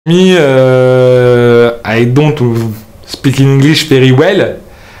Me, I don't speak English very well,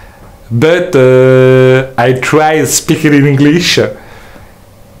 but I try speaking in English.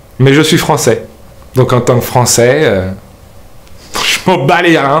 Mais je suis français. Donc en tant que français, je m'en bats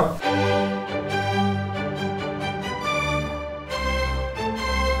les reins.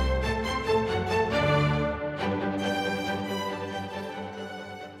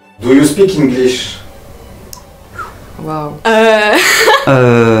 Do you speak English? Waouh.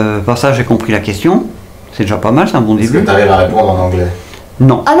 Par ça, j'ai compris la question. C'est déjà pas mal, c'est un bon début. Est-ce que t'arrives à répondre en anglais?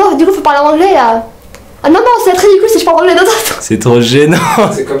 Non. Ah non, du coup, faut parler en anglais là. Ah non, non, c'est très ridicule si je parle anglais. C'est trop gênant.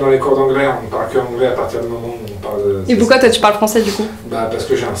 C'est comme dans les cours d'anglais, on parle que anglais à partir du moment où on parle de... Et pourquoi toi tu parles français du coup? Bah parce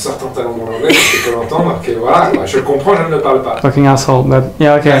que j'ai un certain talent dans l'anglais, je peux l'entendre, que voilà, bah, je le comprends, je ne le parle pas. Fucking asshole, but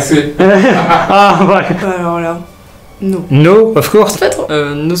yeah, okay. Merci. Ah, ouais. Alors là, no. No, of course.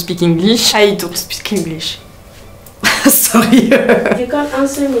 No speak English. I don't speak English. Sorry. You can't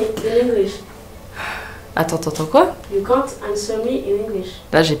answer me in English. Attends, quoi? You can't answer me in English.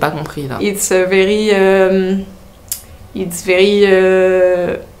 Là, j'ai pas compris là. It's very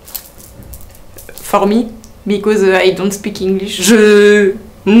for me because I don't speak English. Je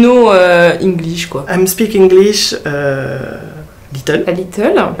know English quoi. I'm speak English little. A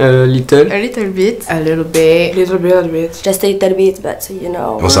little. Little. A little bit. A little bit. Little bit. Just a little bit, but you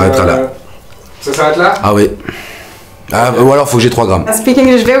know. On s'arrêtera là. Ça s'arrête là? Ah oui. Ah, ou alors faut que j'ai 3 grammes. I speak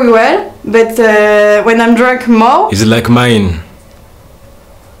English very well, but when I'm drunk more. Is it like mine?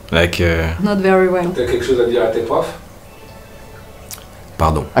 Like Not very well. T'as quelque chose à dire à tes profs?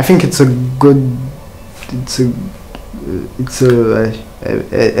 Pardon. I think it's a good...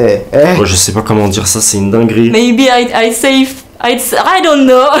 oh, je sais pas comment dire ça, c'est une dinguerie. Maybe I say I don't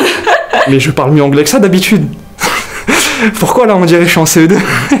know. Mais je parle mieux anglais que ça d'habitude. Pourquoi là on dirait que je suis en CE2?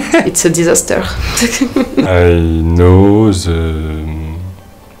 It's a disaster. I know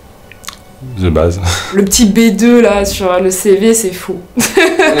the base. Le petit B2 là sur le CV, c'est faux.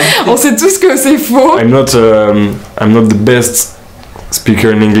 On sait tous que c'est faux. I'm not the best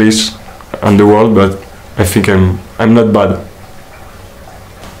speaker in English in the world, but I think I'm not bad.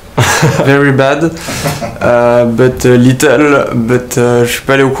 Very bad, but little, but je suis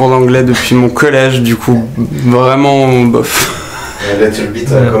pas allé au cours d'anglais depuis mon collège, du coup vraiment bof. Little bit,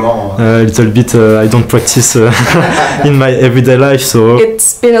 comment? Little bit, I don't practice in my everyday life, so...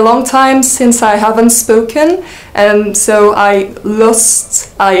 It's been a long time since I haven't spoken, and so I lost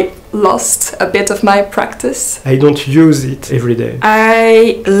a bit of my practice. I don't use it every day.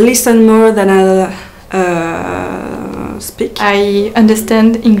 I listen more than I speak. I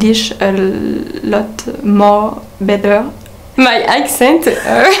understand English a lot more better. My accent.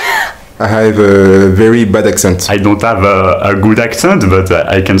 I have a very bad accent. I don't have a good accent, but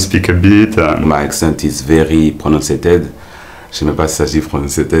I can speak a bit. My accent is very pronunciated. Je sais même pas si ça se dit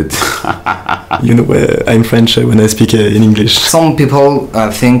pronunciated. You know, I'm French when I speak in English. Some people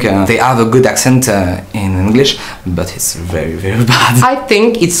think they have a good accent in English, but it's very, very bad. I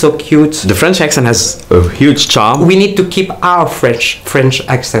think it's so cute. The French accent has a huge charm. We need to keep our French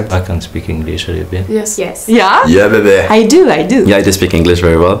accent. I can speak English a little bit. Yes. Yes. Yeah? Yeah, baby. I do. Yeah, I do speak English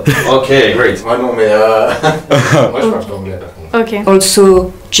very well. Ok, great. Moi non, mais moi je parle pas anglais par contre. Okay.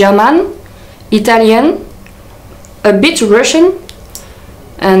 Also German, Italian, a bit Russian,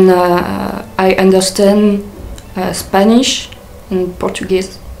 and I understand Spanish and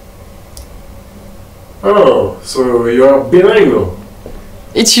Portuguese. Oh, so you are bilingual?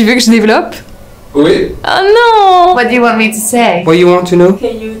 Et tu veux que je développe? Oui. Oh non! What do you want me to say? What do you want to know?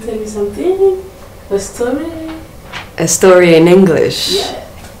 Can you tell me something? A story? A story in English. Yeah.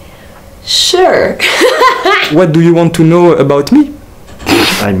 Sure. What do you want to know about me?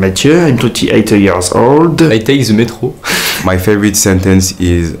 I'm Mathieu, I'm 28 years old. I take the metro. My favorite sentence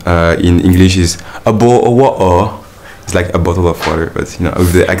is in English is a bottle of water. It's like a bottle of water, but you know,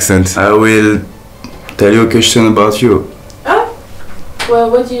 with the accent. I will tell you a question about you. Ah? Well,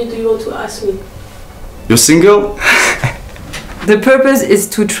 what do you want to ask me? You're single? The purpose is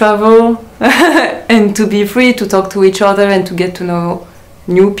to travel and to be free to talk to each other and to get to know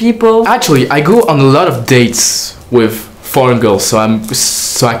new people. Actually, I go on a lot of dates with foreign girls, so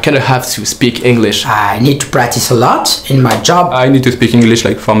I kind of have to speak English. I need to practice a lot in my job. I need to speak English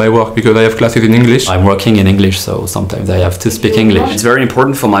like for my work because I have classes in English. I'm working in English, so sometimes I have to speak English. It's very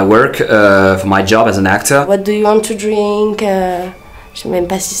important for my work, for my job as an actor. What do you want to drink? Je sais même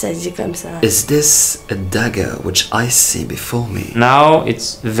pas si ça se dit comme ça. Is this a dagger which I see before me? Now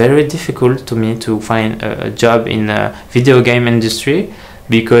it's very difficult to me to find a job in the video game industry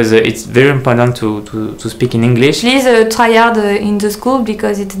because it's very important to speak in English. Please try hard in the school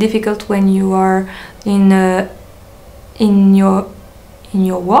because it's difficult when you are in your In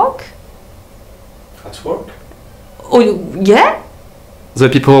your work? At work? Oh, yeah? The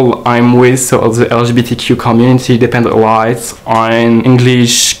people I'm with, so the LGBTQ community, depend a lot on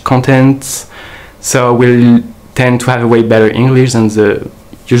English content, so we'll tend to have a way better English than the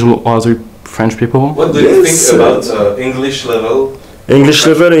usual other French people. What do you think about English level? English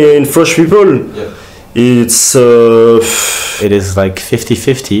level in French people? Yeah. It's it is like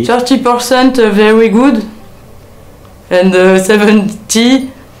 50-50. 30% very good, and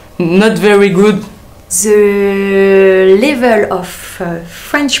 70 not very good. The level of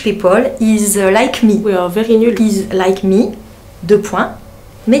French people is like me. We are very nul. Is like me, 2 points,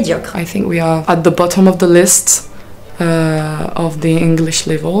 médiocre. I think we are at the bottom of the list of the English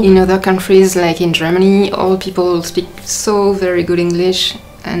level. In other countries, like in Germany, all people speak so very good English,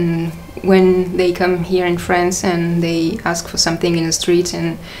 and when they come here in France and they ask for something in the street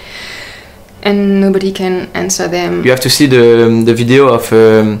and nobody can answer them. You have to see the video of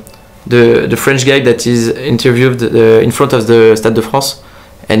the French guy that is interviewed in front of the Stade de France,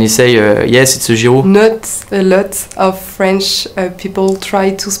 and he say, yes, it's a Giraud. Not a lot of French people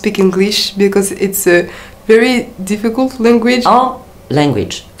try to speak English because it's a very difficult language. Our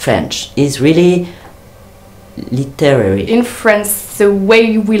language, French, is really literary. In France, the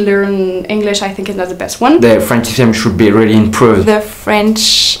way we learn English, I think, is not the best one. The French system should be really improved. The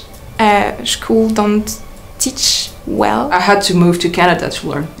French school don't teach well. I had to move to Canada to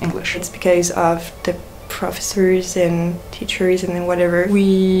learn English. It's because of the professors and teachers and whatever.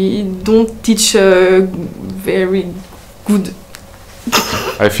 We don't teach very good.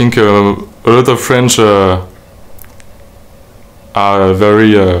 I think a lot of French are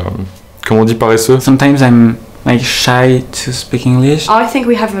very, comment on dit paresseux? Sometimes I'm like shy to speak English. I think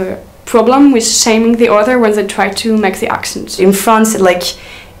we have a problem with shaming the other when they try to make the accent. In France, like,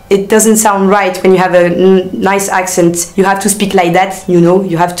 it doesn't sound right when you have a nice accent. You have to speak like that, you know.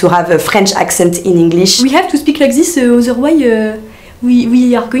 You have to have a French accent in English. We have to speak like this, otherwise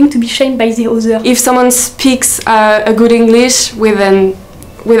we are going to be shamed by the other. If someone speaks a good English with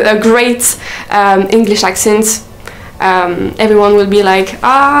a great English accent, everyone will be like,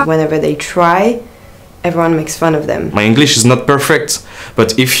 ah. Whenever they try, everyone makes fun of them. My English is not perfect,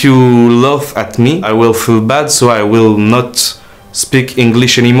 but if you laugh at me, I will feel bad, so I will not speak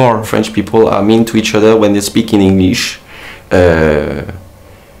English anymore. French people are mean to each other when they speak in English,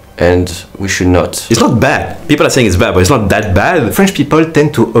 and we should not. It's not bad. People are saying it's bad, but it's not that bad. French people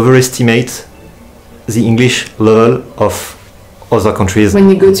tend to overestimate the English level of other countries. When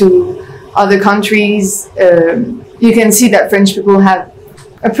you go to other countries, you can see that French people have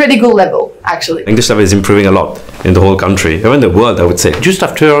a pretty good level, actually. English level is improving a lot in the whole country, even the world, I would say. Just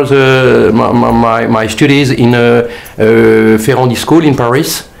after my studies in Ferrandi School in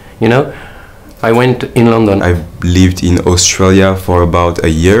Paris, you know, I went in London. I've lived in Australia for about a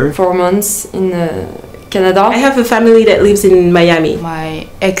year. 4 months in Canada. I have a family that lives in Miami. My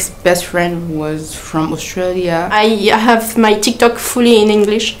ex-best friend was from Australia. I have my TikTok fully in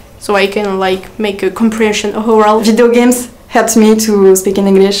English, so I can like make a comprehension oral. Video games helps me to speak in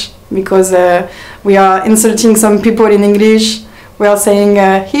English because we are insulting some people in English. We are saying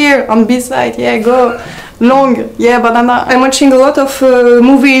here on B side, yeah, go long, yeah, banana. I'm watching a lot of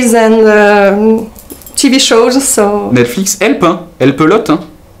movies and TV shows, so Netflix help, hein? Help a lot, hein?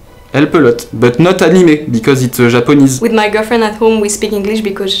 Help a lot, but not anime because it's Japanese. With my girlfriend at home, we speak English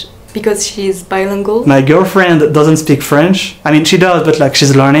because she is bilingual. My girlfriend doesn't speak French. I mean, she does, but like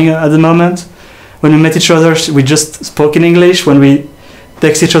she's learning at the moment. When we met each other, we just spoke in English. When we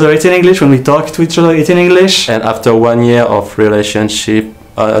text each other, it's in English. When we talk to each other, it's in English. And after 1 year of relationship,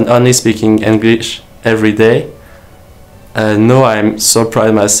 only speaking English every day, no, I'm so proud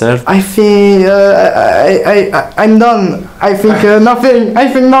of myself. I think I'm done. I think nothing. I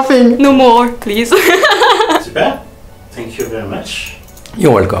think nothing. No more, please. Super. Thank you very much.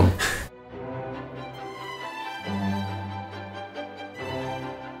 You're welcome.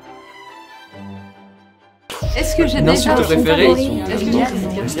 Est-ce que j'ai déjà un préféré? favori? Est-ce que j'ai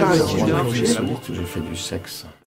J'ai fait du sexe.